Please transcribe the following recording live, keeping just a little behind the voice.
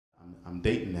I'm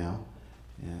dating now.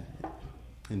 Yeah.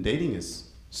 And dating is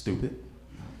stupid.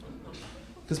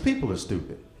 Because people are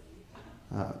stupid.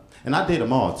 And I date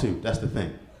them all too, that's the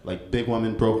thing. Like big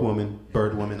woman, broke woman,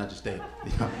 bird woman, I just date them.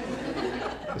 You know?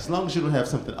 As long as you don't have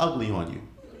something ugly on you.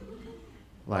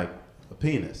 Like a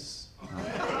penis.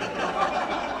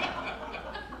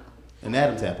 An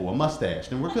Adam's apple, a mustache,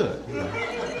 then we're good. You know?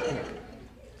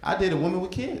 I dated women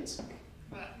with kids.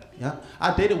 Yeah,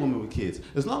 I dated women with kids.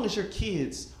 As long as your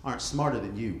kids aren't smarter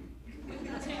than you.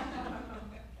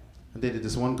 I dated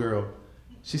this one girl.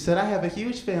 She said, I have a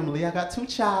huge family. I got 2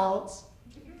 childs.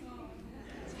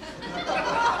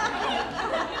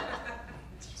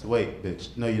 So wait,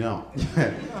 bitch. No, you don't.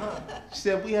 She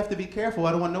said, we have to be careful.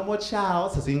 I don't want no more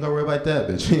childs. I said, you ain't gotta worry about that,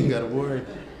 bitch. You ain't gotta worry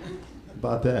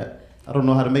about that. I don't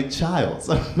know how to make childs.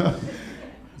 Is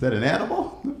that an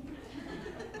animal?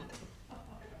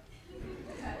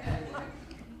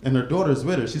 And her daughter's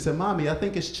with her. She said, Mommy, I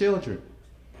think it's children.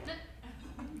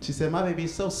 She said, my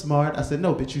baby's so smart. I said,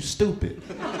 no, bitch, you stupid.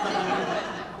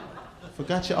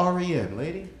 Forgot your REM,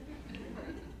 lady.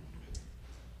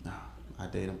 No, I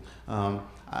dated him.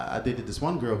 I dated this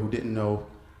one girl who didn't know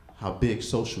how big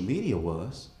social media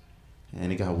was.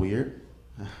 And it got weird.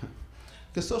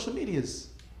 Because social media is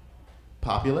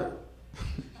popular.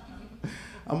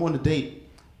 I'm on a date.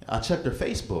 I checked her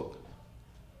Facebook.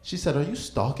 She said, are you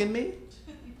stalking me?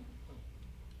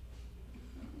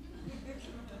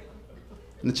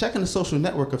 And checking the social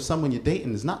network of someone you're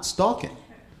dating is not stalking.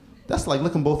 That's like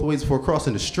looking both ways before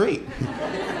crossing the street.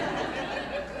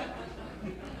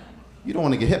 You don't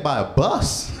want to get hit by a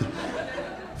bus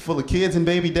full of kids and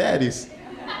baby daddies.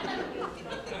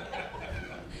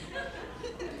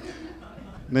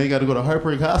 Now you got to go to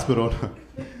Heartbreak Hospital.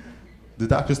 The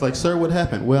doctor's like, sir, what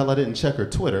happened? Well, I didn't check her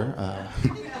Twitter.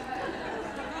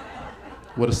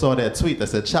 Would have saw that tweet that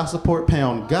said, child support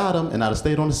pound got him, and I'd have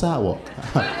stayed on the sidewalk.